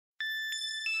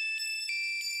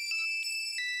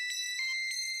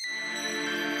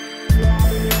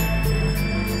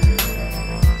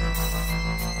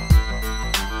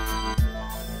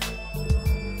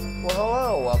Well,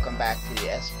 hello, welcome back to the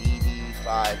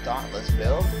SBD-5 Dauntless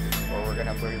build, where we're going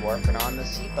to be working on the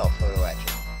seatbelt photo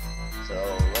etching.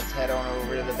 So let's head on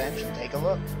over to the bench and take a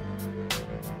look.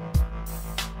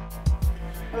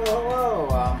 Hello.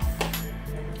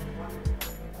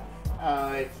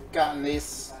 I've gotten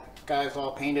these guys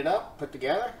all painted up, put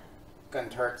together. Gun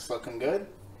turret's looking good.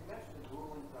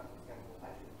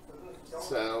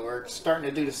 So we're starting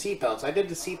to do the seatbelts. I did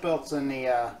the seatbelts in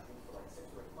the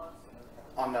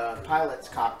on the pilot's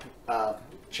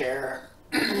chair,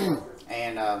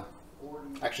 and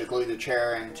actually glued the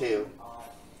chair in too.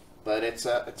 But it's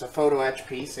a photo etch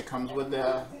piece. It comes with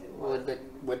the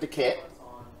kit.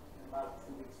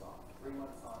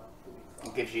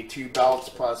 It gives you 2 belts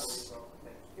plus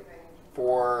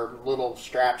 4 little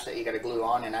straps that you got to glue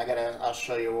on, and I'll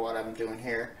show you what I'm doing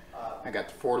here. I got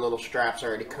the 4 little straps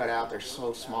already cut out. They're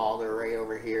so small. They're right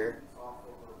over here.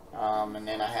 And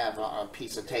then I have a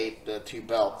piece of tape, the 2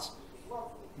 belts.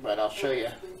 But I'll show you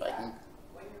if I can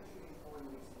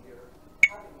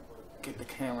get the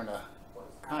camera to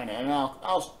kind of, and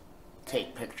I'll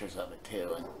take pictures of it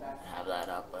too and have that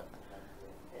up. But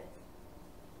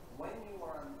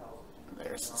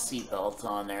there's the seat belts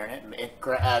on there, and it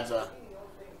adds a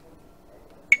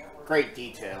great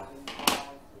detail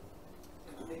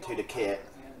to the kit.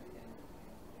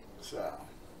 So,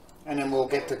 and then we'll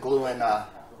get to gluing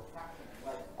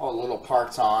all the little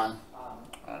parts on.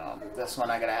 This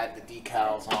one I gotta add the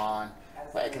decals on,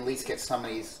 but I can at least get some of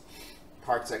these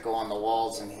parts that go on the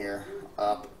walls in here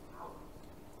up,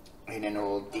 and then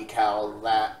we'll decal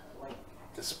that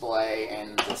display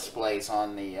and displays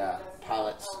on the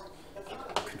pilot's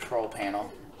control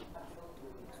panel.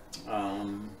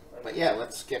 But yeah,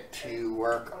 let's get to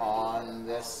work on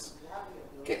this,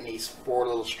 getting these 4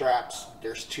 little straps.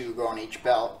 There's 2 going each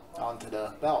belt onto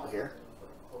the belt here.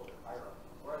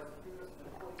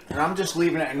 And I'm just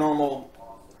leaving it normal.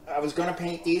 I was going to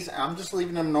paint these, and I'm just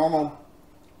leaving them normal.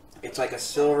 It's like a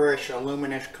silverish,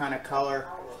 illuminous kind of color.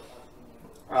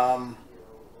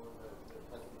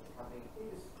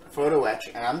 Photo etch,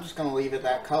 and I'm just going to leave it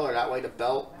that color. That way the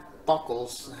belt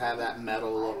buckles have that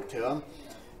metal look to them.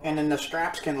 And then the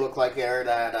straps can look like they're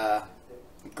that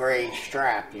gray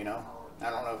strap, you know. I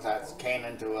don't know if that came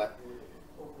into it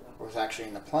or was actually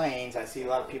in the planes. I see a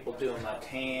lot of people doing a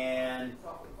tan.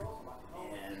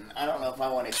 I don't know if I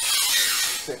want to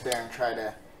sit there and try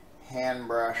to hand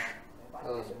brush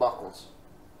those buckles.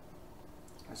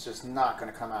 It's just not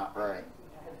going to come out right.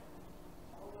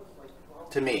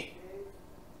 To me.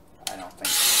 I don't think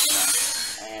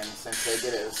so. And since they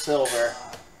did it with silver,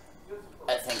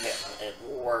 I think it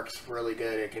works really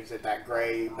good. It gives it that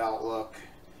gray belt look.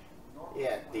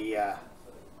 Yeah,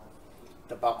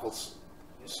 the buckles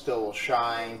still will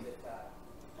shine.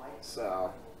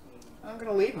 So I'm going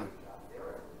to leave them.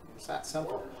 It's that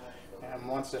simple. And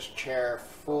once this chair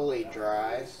fully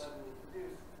dries,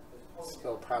 it's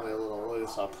still probably a little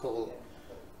loose, I'll pull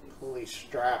these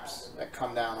straps that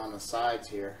come down on the sides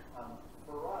here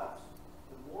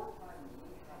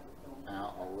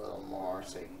out a little more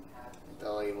so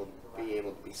they'll be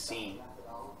able to be seen.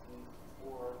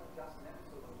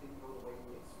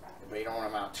 But you don't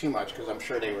want them out too much, because I'm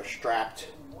sure they were strapped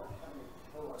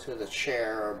to the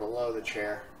chair or below the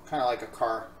chair, kind of like a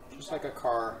car, just like a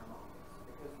car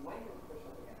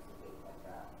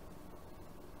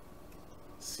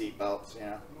seat belts, you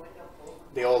know,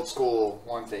 the old school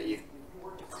ones that you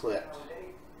clipped,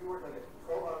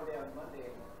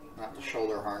 not the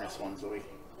shoulder harness ones that we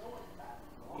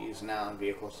use now in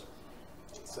vehicles.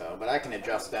 So, but I can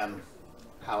adjust them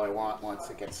how I want once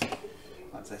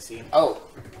I see. Oh,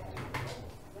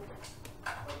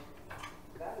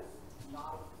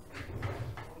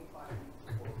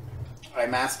 I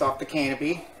masked off the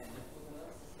canopy.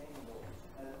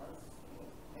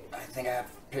 I think I have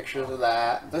pictures of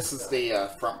that. This is the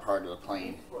front part of the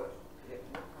plane,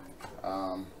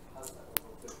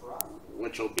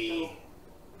 which will be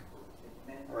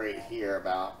right here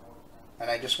about. And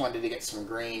I just wanted to get some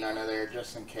green under there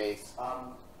just in case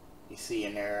you see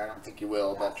in there. I don't think you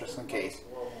will, but just in case.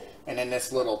 And then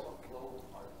this little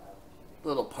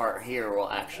part here will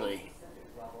actually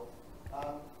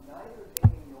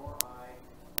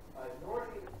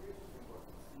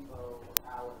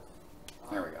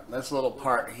there we go. This little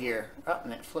part here. Oh,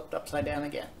 and it flipped upside down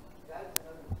again.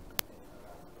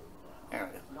 There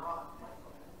we go.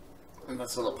 And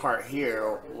this little part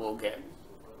here will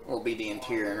be the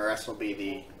interior, and the rest will be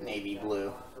the navy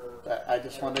blue. But I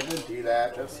just wanted to do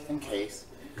that just in case.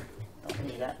 Don't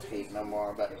need that tape no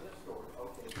more, but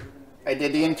I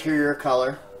did the interior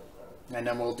color, and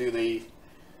then we'll do the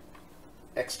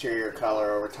exterior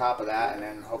color over top of that, and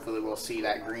then hopefully we'll see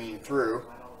that green through.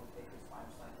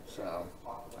 So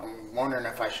I'm wondering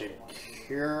if I should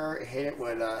hit it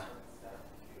with a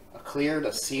clear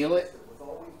to seal it.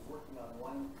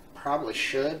 Probably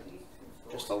should.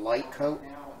 Just a light coat.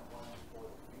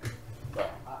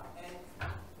 But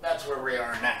that's where we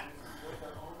are now.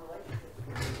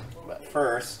 But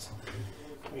first,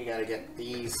 we gotta get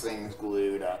these things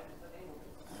glued up.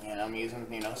 And I'm using,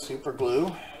 super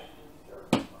glue.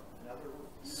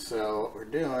 So what we're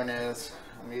doing is,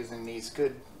 I'm using these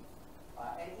good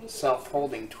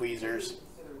self-holding tweezers.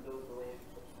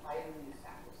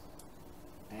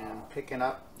 And picking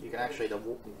up, you can actually, the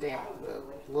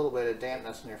little bit of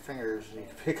dampness in your fingers, you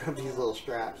can pick up these little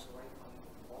straps.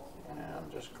 And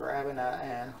I'm just grabbing that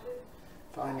end,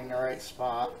 finding the right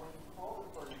spot.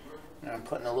 And I'm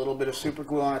putting a little bit of super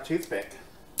glue on a toothpick.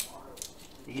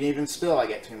 You can even still, I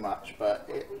get too much, but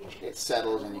it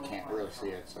settles and you can't really see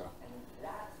it. So.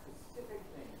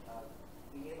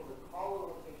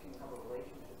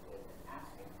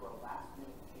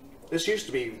 This used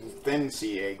to be thin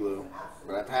CA glue,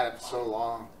 but I've had it for so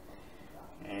long,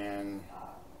 and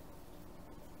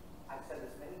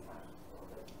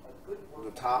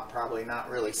the top probably not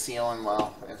really sealing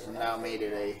well. It's now made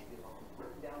it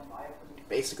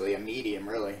basically a medium,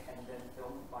 really.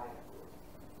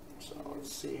 So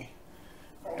let's see.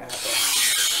 I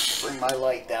have to bring my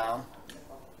light down.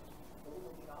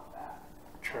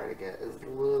 Try to get as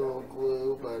little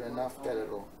glue, but enough that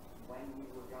it'll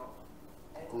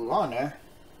glue on there.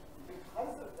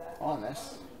 On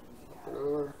this. Put it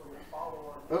over.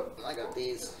 Oh, I got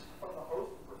these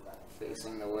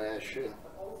facing the way I should,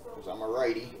 because I'm a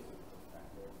righty.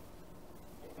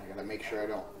 I gotta make sure I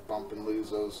don't bump and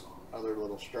lose those other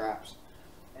little straps.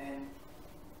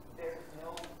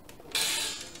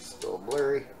 Still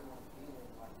blurry.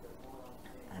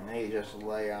 And they just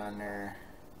lay on there.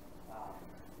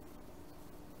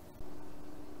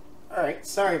 Alright,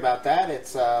 sorry about that.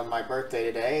 It's my birthday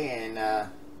today, and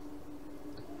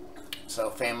so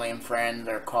family and friends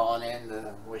are calling in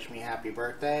to wish me happy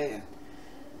birthday. And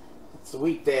it's a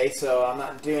weekday, so I'm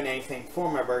not doing anything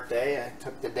for my birthday. I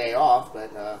took the day off,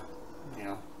 but I'll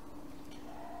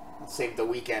save the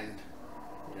weekend,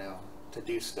 to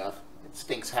do stuff. It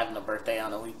stinks having a birthday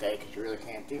on a weekday because you really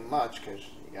can't do much because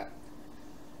you got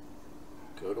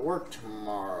to go to work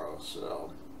tomorrow.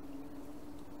 So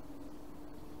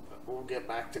we'll get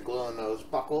back to gluing those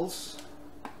buckles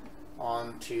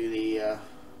onto the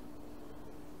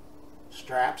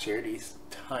straps here. These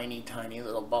tiny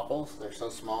little buckles. They're so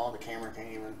small the camera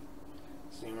can't even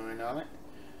zoom in on it.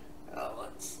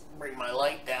 Let's bring my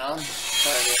light down.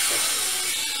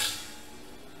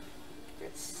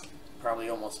 It's probably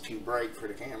almost too bright for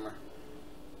the camera,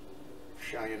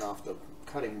 shining off the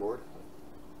cutting board.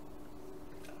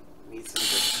 These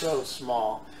things are so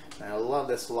small, and I love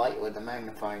this light with the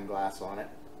magnifying glass on it.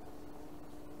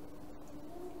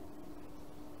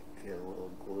 Get a little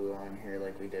glue on here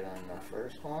like we did on the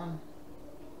first one.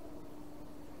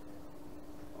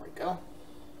 There we go.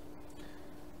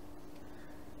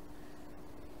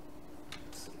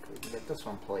 Let's see if we can get this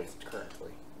one placed correctly.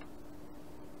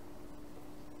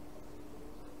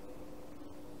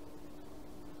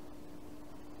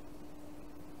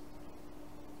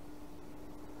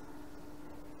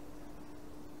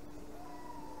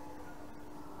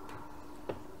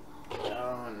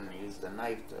 The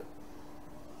knife to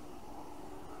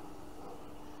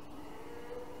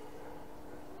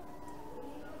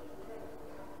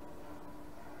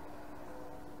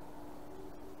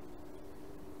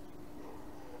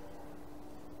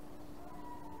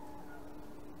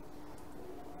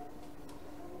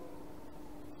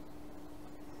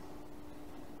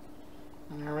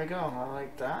there we go. I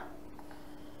like that.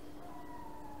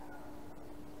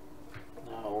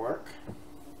 That'll work.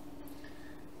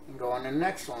 And go on to the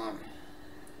next one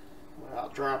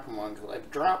without dropping one, because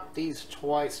I've dropped these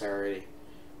twice already.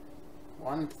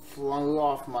 One flew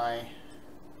off my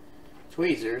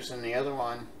tweezers, and the other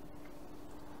one,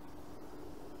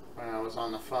 when I was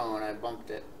on the phone, I bumped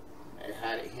it. I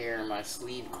had it here and my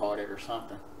sleeve caught it or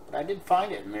something. But I did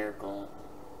find it, miracle.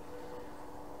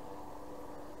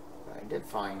 I did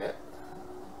find it.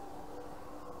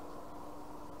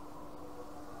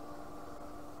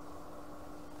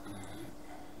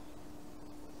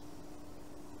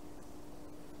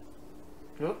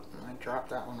 Oop, I dropped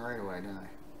that one right away, didn't I?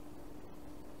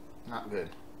 Not good.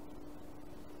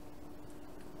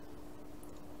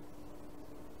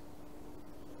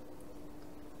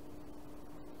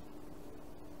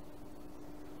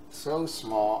 So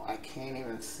small, I can't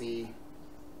even see.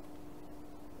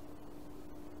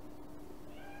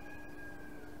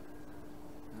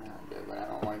 Not good, but I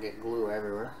don't want to get glue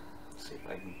everywhere. Let's see if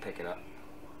I can pick it up.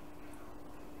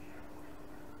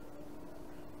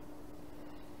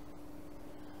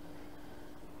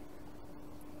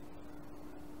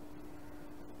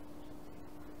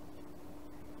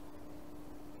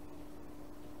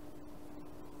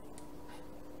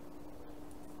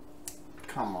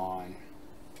 Come on.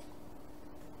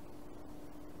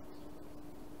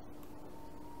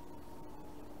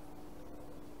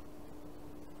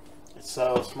 It's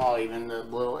so small, even the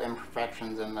little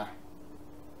imperfections in the...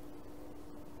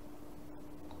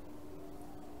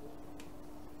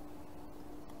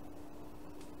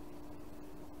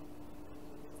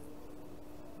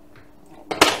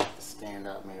 Stand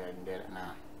up, maybe I can get it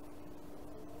now.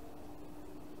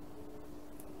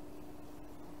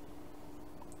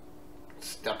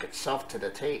 Stuck itself to the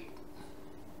tape.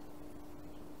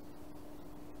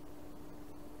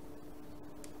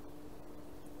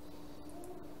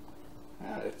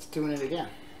 It's doing it again.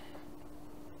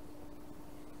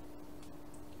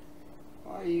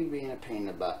 Why are you being a pain in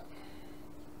the butt?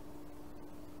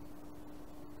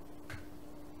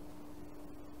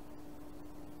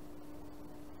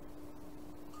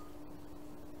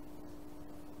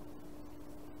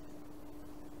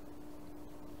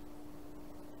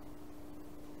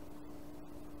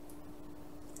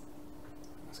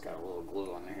 It's got a little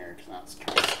glue on here because now it's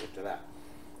trying to stick to that.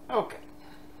 Okay.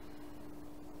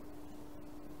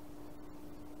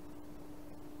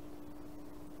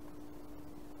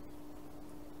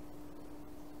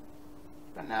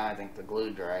 But now I think the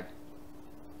glue dried.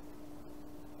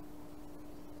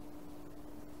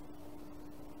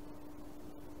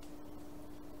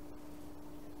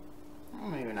 Well,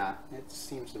 maybe not. It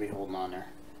seems to be holding on there.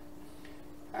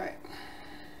 Alright.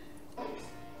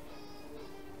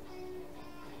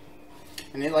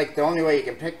 And it, like, the only way you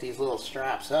can pick these little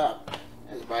straps up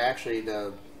is by actually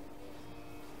the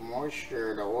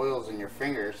moisture, the oils in your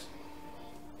fingers.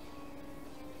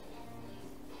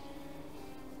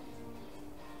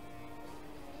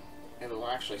 It'll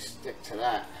actually stick to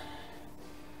that.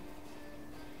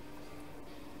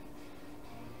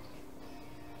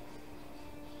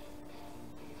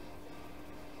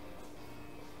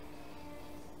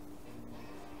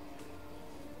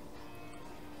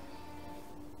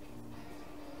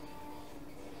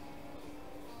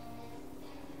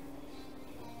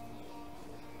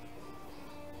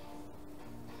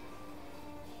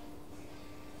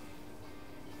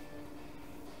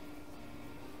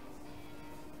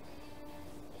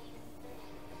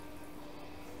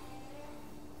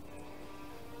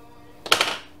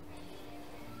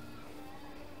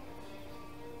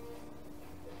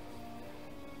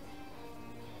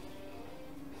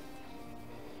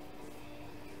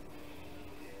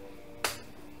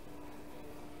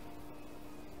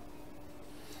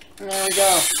 And there we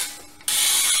go.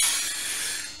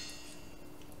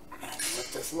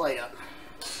 Lift this light up.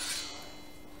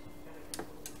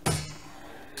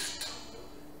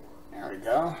 There we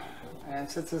go. And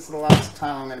since this is the last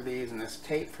time I'm going to be using this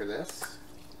tape for this,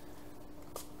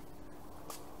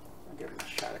 I'll give it a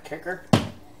shot of kicker.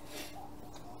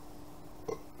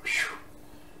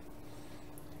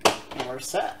 And we're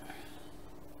set.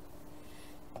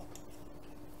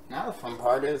 Now the fun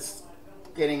part is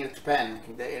getting it to bend.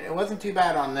 It wasn't too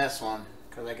bad on this one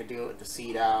because I could do it with the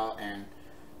seat out and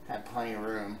had plenty of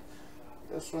room.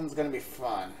 This one's going to be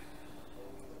fun.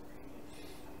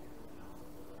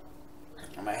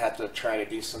 I might have to try to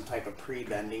do some type of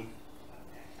pre-bending.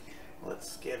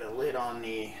 Let's get a lid on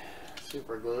the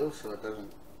super glue so it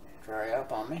doesn't dry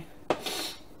up on me.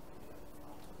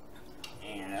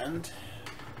 And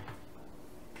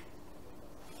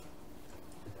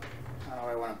how do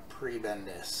I want to pre-bend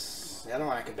this? The other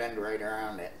one I could bend right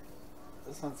around it.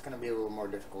 This one's going to be a little more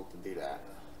difficult to do that.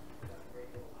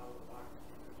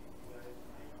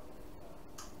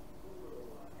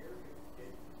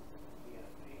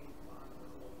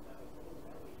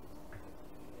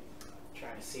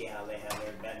 Trying to see how they have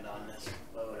their bend on this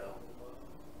photo.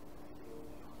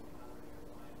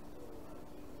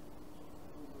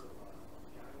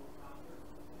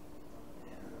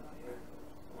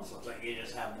 Almost looks like you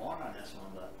just have more on this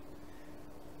one, but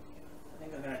I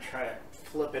think I'm going to try to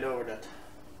flip it over to...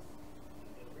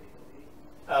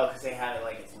 Oh, because they have it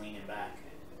like it's leaning back.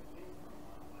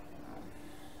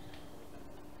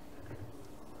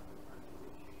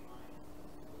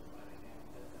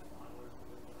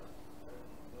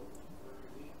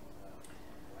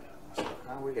 So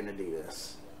how are we going to do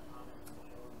this?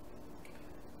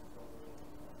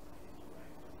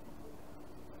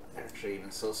 They're actually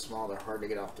even so small they're hard to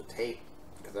get off the tape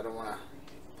because I don't want to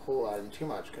pull at them too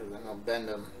much because then I'll bend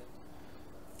them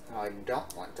how I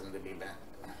don't want them to be bent.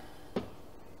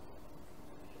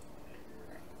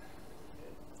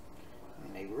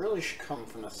 And they really should come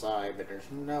from the side, but there's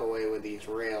no way with these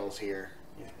rails here,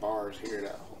 these bars here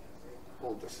to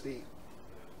hold the seat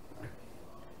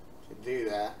to do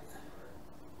that.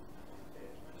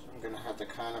 So I'm going to have to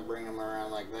kind of bring them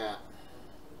around like that.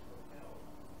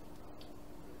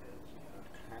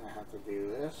 to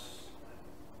do this.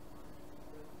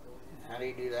 How do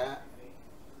you do that?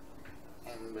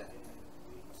 And at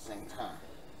the same time.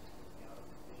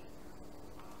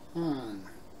 And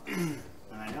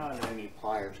I know I'm going to need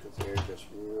pliers because they're just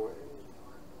way.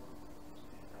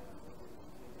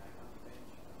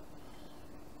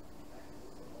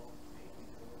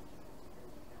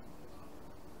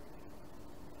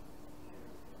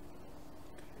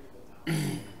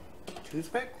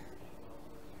 Toothpick.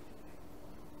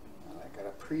 I got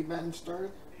a pre-bend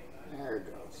started. There it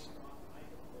goes.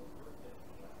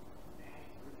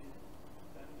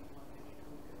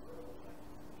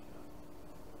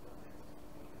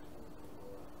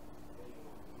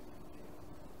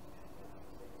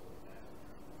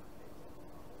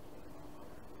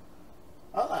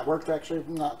 Oh, that worked actually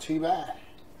not too bad.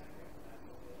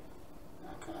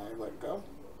 Now can I let go?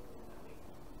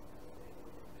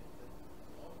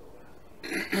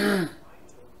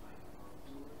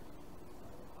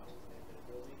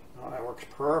 Oh, that works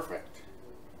perfect.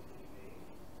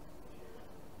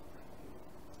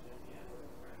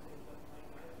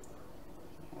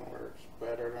 Works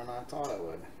better than I thought it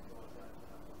would.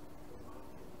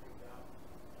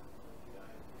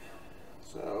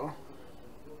 So,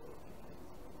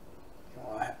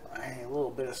 well, I have a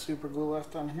little bit of super glue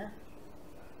left on here.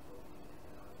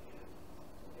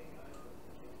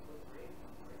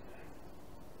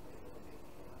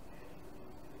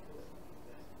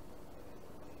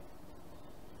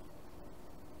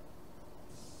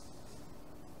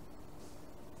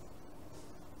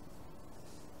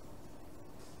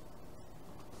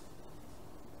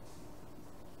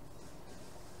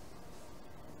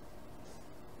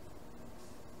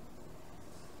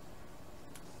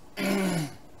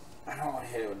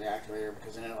 Hit it with the activator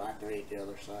because then it'll activate the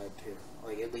other side too.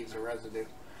 Like it leaves a residue.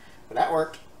 But that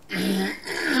worked.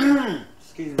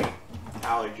 Excuse me.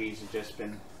 Allergies have just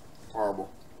been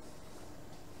horrible.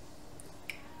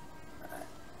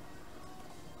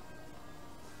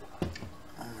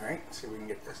 Alright, see if we can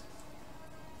get this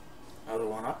other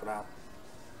one up and out.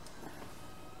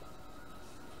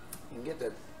 You can get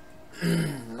the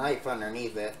knife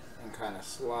underneath it and kind of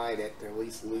slide it to at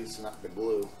least loosen up the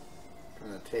glue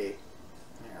from the tape.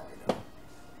 There we go.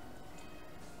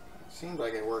 It seemed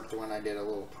like it worked when I did a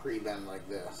little pre-bend like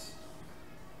this.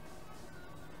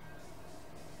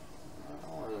 I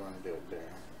don't really want to do it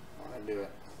there. I want to do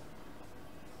it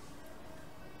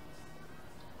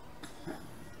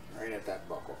right at that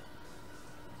buckle.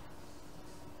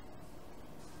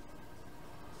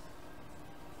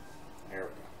 There we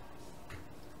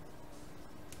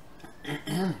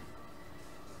go.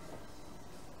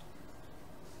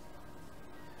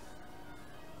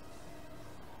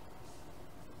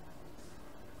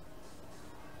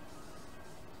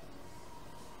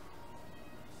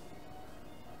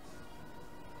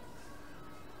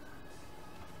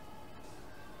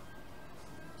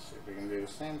 We can do the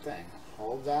same thing.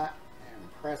 Hold that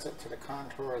and press it to the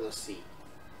contour of the seat.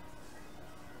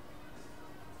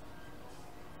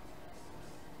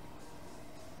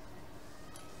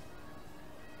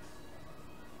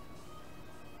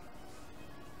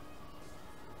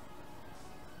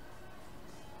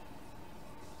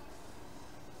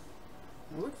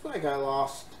 It looks like I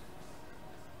lost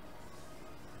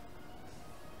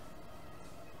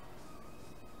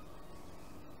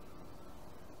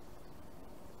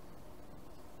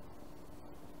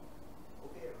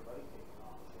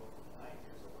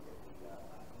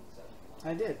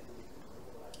I did.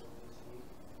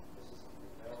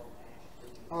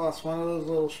 Oh, it's one of those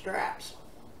little straps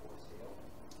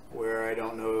where I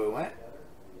don't know where it went.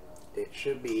 It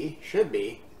should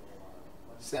be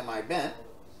semi-bent,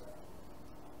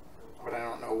 but I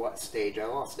don't know what stage I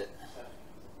lost it.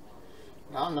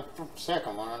 Not on the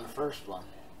second one, on the first one.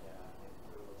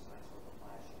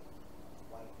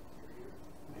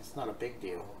 It's not a big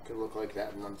deal. It could look like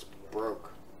that one's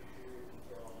broke.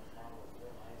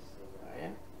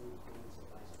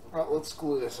 Well, let's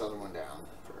glue this other one down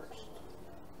first.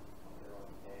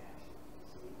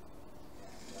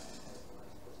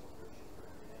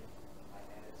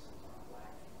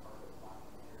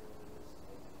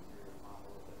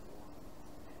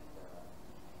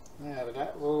 Yeah, but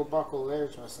that little buckle there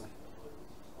is missing.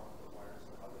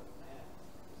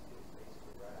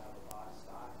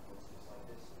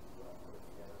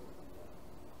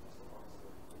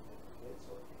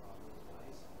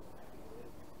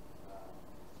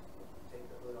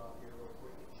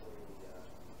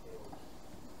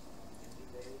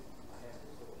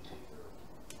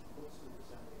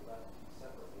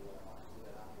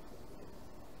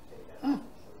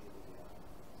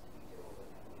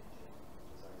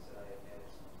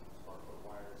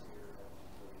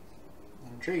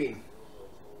 Intriguing.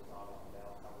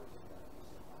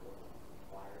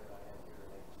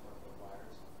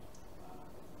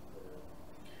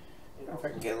 I don't know if I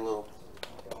can get a little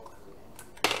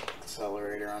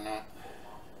accelerator on that.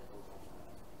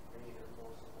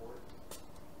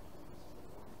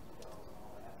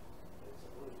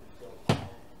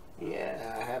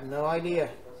 Yeah, I have no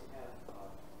idea.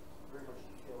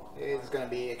 It's going to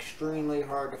be extremely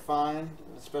hard to find,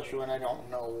 especially when I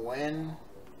don't know when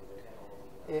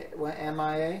it went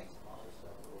MIA.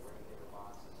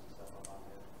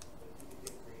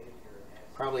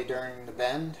 Probably during the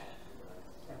bend.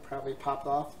 It probably popped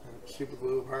off. Super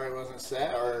glue probably wasn't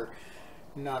set or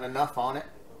not enough on it.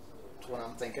 That's what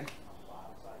I'm thinking.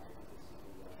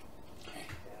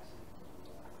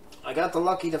 I got the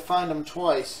lucky to find them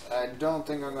twice. I don't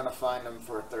think I'm going to find them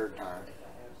for a third time.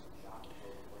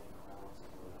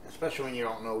 Especially when you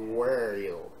don't know where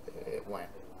it went.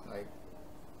 Like,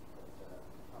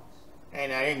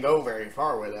 and I didn't go very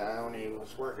far with it. I only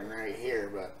was working right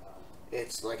here, but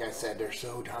it's like I said, they're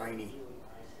so tiny.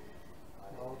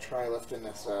 I'll try lifting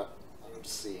this up.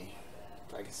 Let's see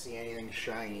if I can see anything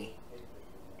shiny.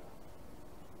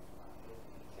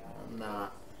 I'm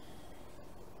not.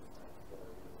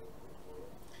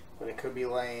 But it could be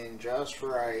laying just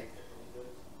right.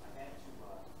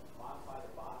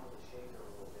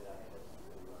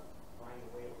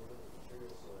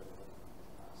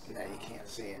 Now you can't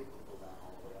see it.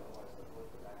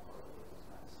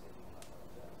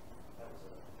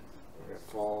 Could it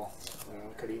fall?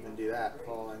 Could even do that.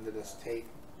 Fall into this tape.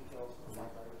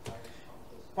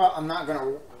 Well, I'm not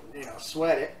gonna,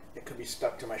 sweat it. It could be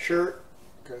stuck to my shirt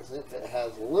because if it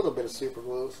has a little bit of super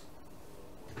glue.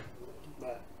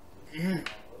 But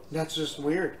that's just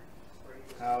weird.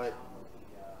 How it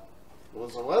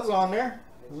was on there.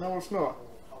 No one smell it.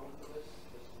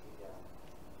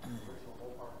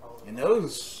 And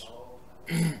those,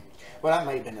 well, that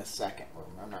might have been the second one.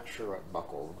 I'm not sure what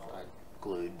buckle I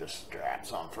glued the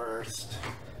straps on first.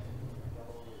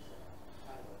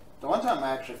 The one time I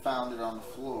actually found it on the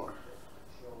floor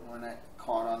when it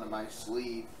caught onto my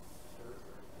sleeve.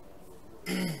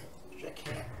 Which I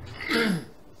can't.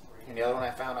 And the other one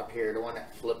I found up here, the one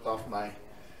that flipped off my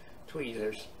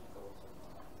tweezers.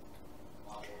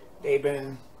 They've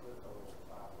been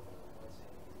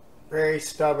very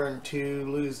stubborn to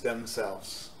lose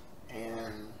themselves,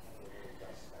 and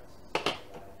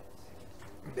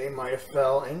they might have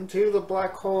fell into the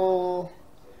black hole,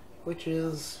 which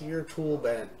is your tool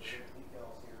bench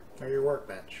or your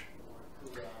workbench.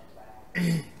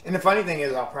 And the funny thing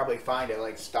is, I'll probably find it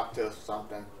like stuck to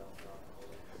something.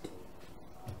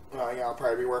 Well, yeah, I'll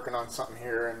probably be working on something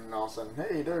here, and all of a sudden,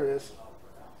 hey, there it is.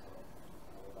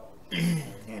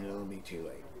 And it'll be too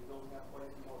late.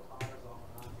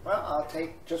 Well, I'll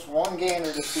take just one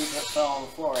gander to see if it fell on the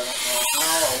floor. I don't know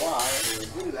how or why it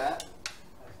would do that,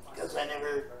 because I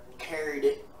never carried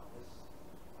it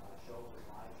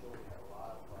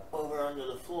over under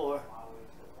the floor.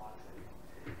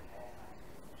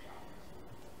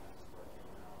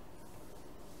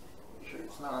 Sure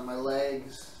it's not on my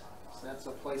legs. So that's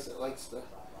a place that likes to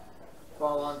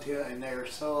fall onto it, and they're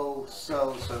so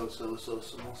small.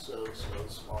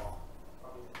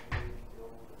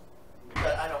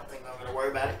 But I don't think I'm going to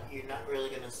worry about it. You're not really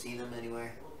going to see them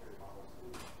anywhere.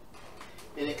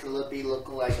 And it could be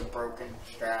looking like a broken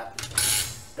strap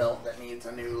belt that needs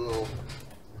a new little...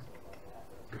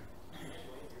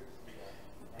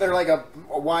 They're like a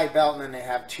wide belt, and then they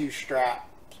have two strap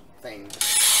things.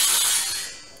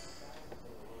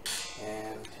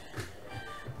 And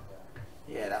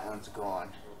yeah, that one's gone.